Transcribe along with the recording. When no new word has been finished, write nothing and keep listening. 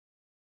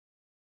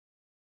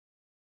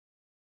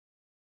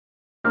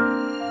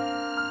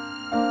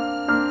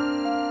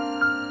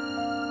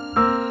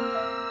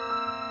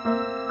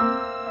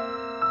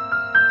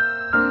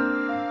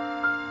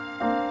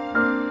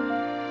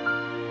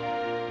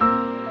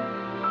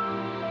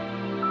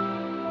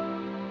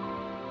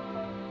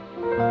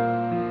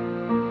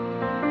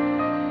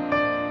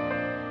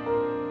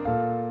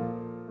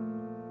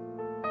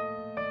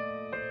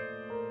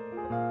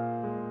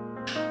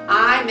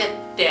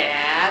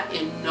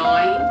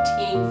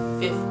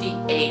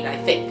1958, I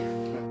think.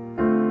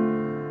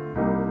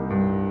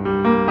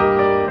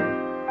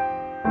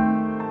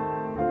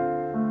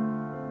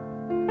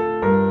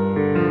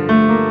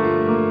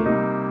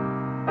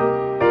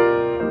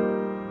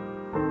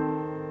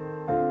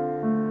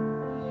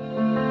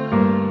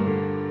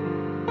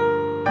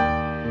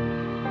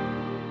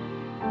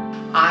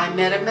 I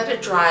met him at a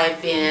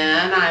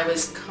drive-in. I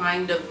was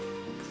kind of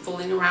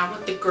fooling around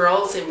with the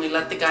girls and we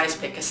let the guys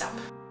pick us up.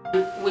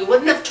 We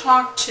wouldn't have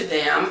talked to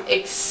them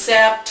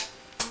except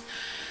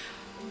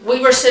we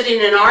were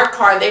sitting in our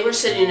car, they were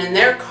sitting in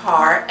their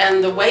car,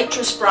 and the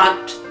waitress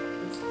brought,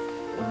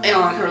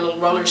 on her little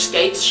roller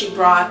skates, she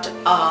brought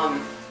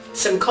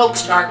some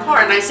Cokes to our car,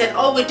 and I said,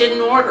 oh, we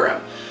didn't order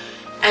them.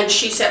 And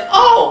she said,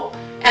 oh.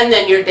 And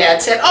then your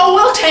dad said, oh,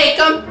 we'll take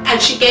them.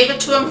 And she gave it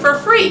to him for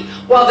free.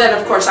 Well, then,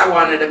 of course, I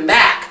wanted him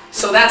back.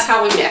 So that's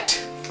how we met.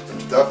 Some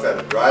stuff at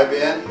a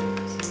drive-in.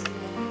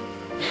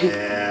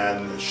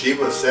 And she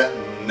was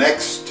sitting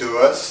next to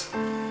us.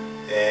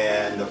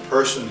 And the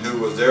person who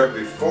was there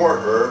before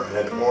her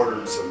had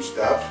ordered some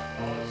stuff,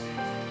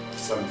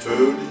 some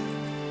food,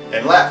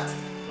 and left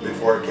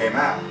before it came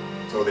out.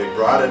 So they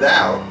brought it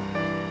out.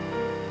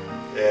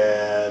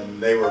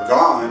 And they were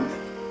gone.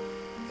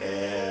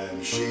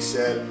 And she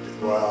said,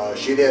 well,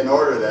 she didn't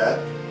order that,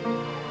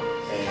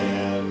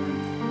 and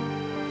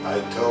I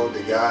told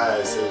the guy,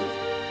 I said,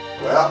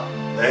 well,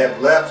 they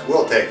have left,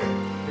 we'll take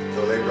it.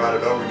 So they brought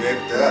it over and gave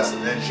it to us,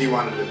 and then she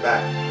wanted it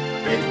back.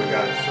 It means we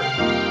got it free.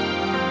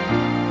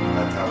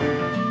 That's how we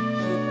did.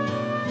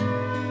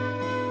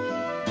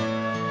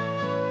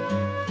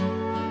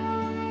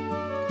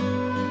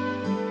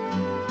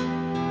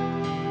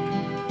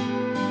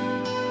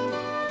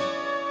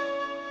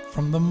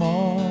 From the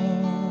moment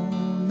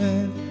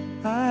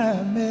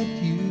I met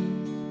you,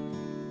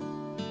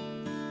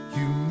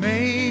 you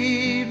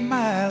made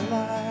my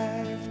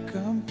life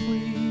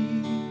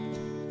complete.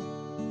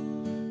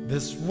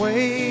 This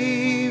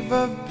wave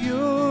of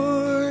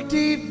pure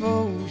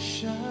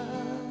devotion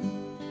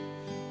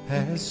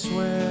has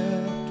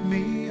swept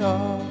me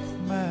off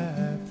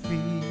my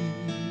feet.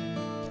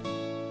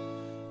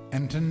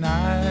 And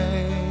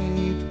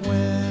tonight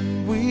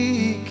when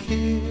we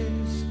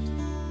kissed,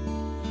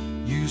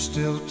 you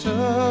still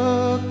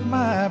took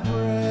my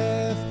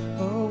breath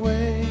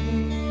away.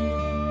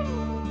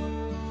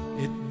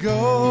 It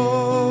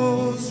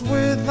goes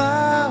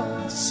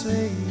without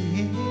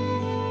saying,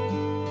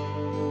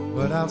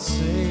 but I'll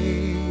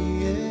say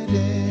it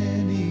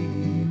anyway.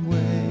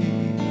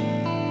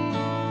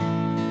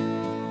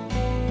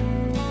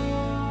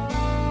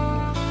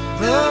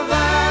 The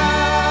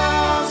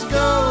vows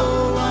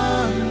go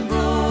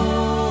unbroken,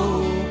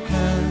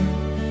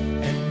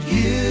 and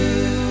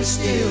you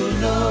still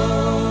know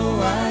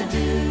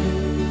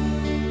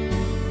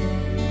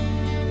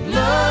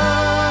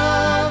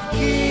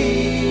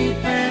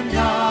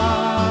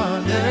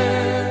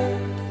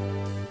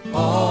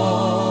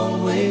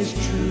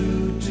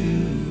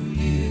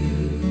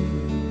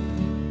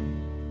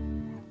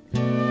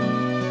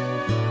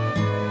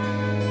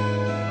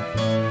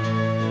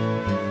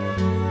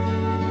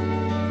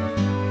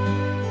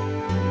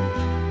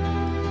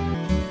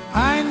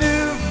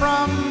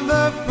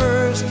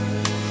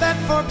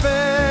for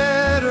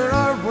better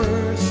or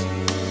worse,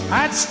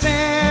 I'd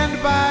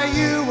stand by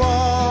you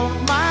all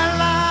my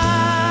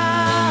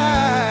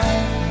life.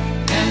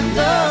 And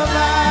the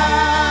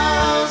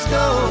vows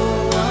go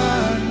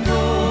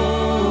unbroken,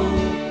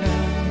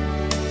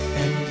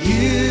 and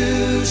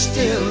you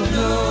still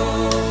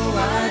know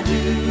I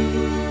do.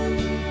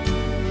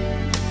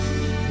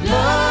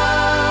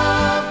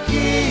 Love,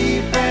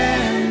 keep,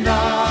 and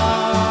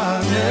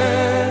honor,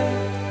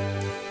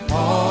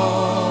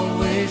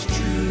 always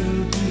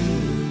true to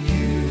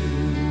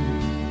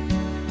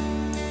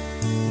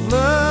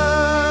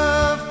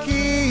love,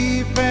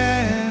 keep,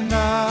 and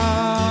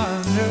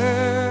honor,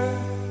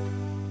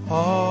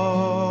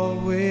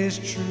 always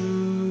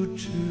true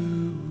to you.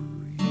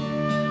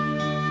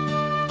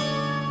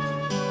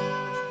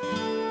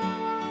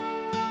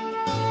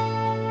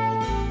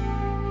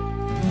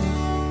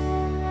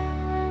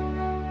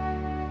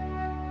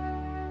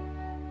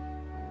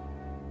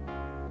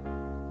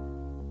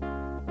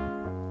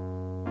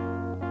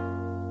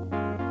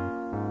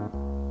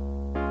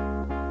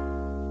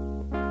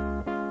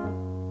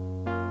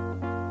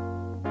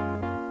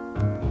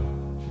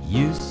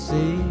 You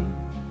see,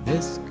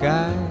 this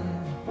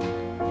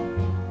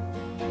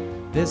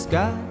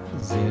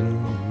guy's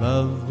in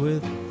love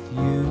with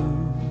you.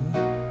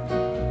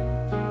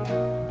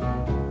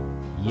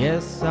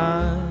 Yes,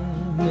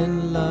 I'm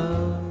in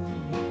love.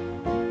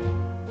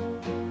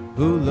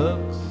 Who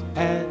looks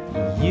at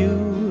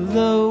you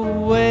the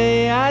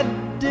way I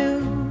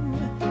do?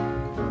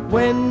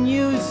 When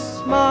you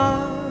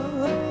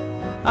smile,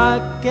 I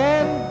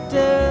can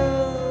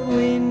tell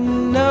we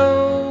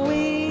know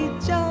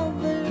each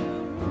other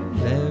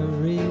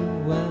very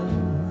well.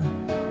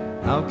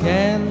 How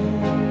can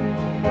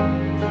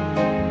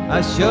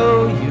I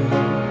show you?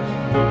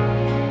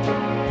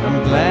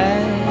 I'm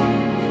glad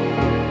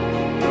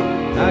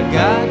I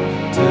got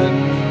to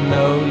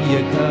know you.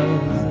 you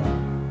 'cause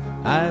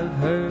I've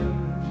heard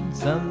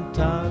some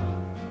talk.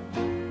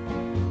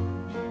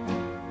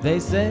 They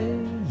say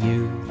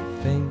you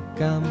think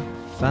I'm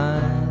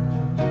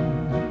fine.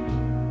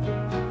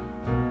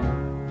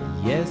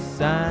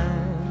 Yes,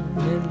 I'm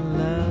in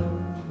love.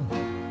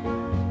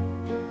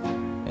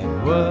 And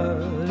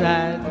what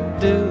I'd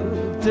do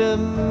to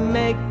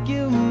make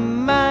you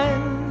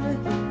mine,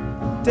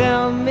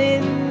 tell me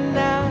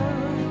now,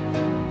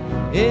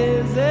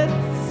 is it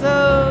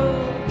so?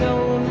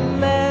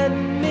 Don't let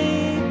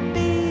me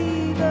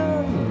be the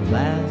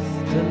last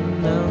to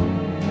know.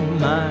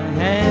 My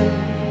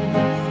hands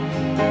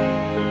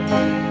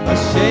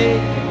are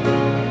shaking,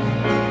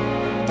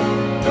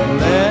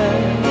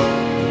 let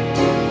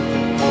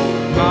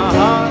my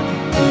heart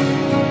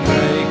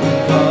break,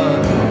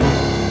 'cause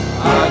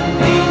I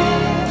need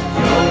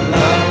your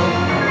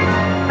love.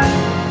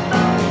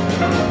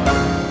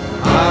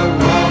 I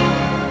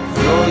want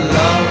your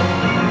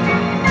love.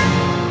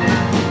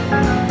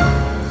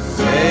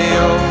 Say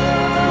you're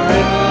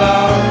in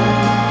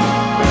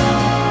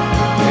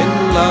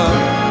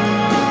love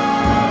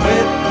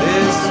with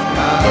this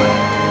guy.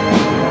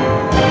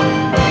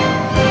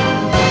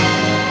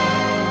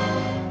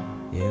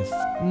 If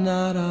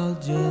not, I'll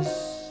just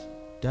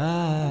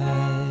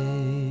die.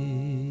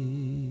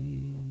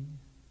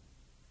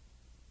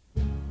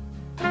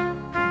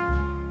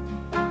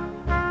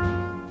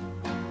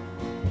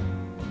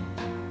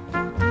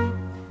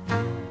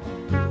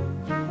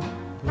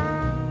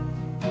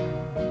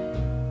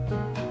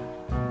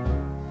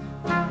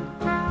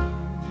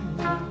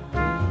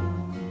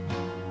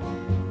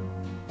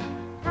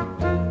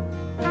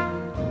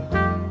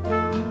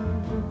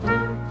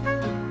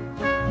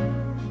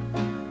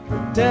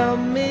 Tell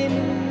me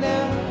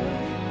now,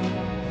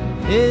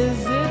 is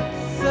it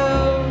so?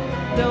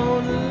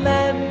 Don't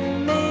let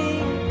me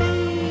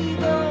be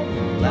the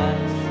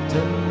last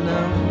to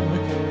know.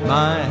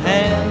 My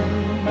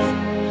hands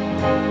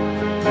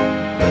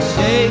are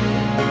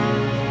shaking,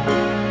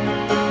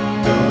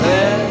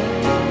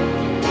 let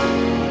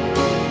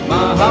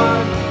my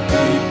heart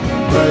keep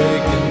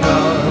breaking,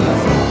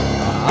 'cause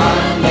I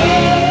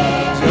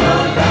need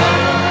your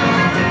love.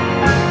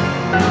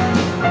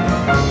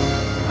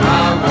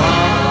 I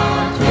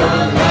want your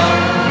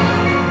love.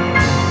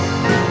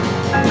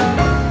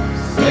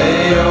 Say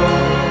you're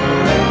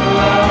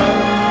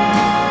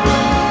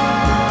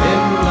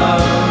in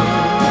love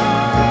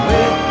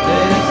with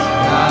this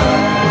guy.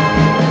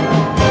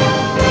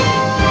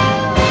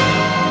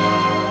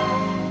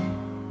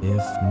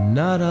 If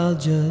not, I'll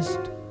just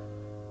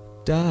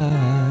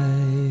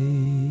die.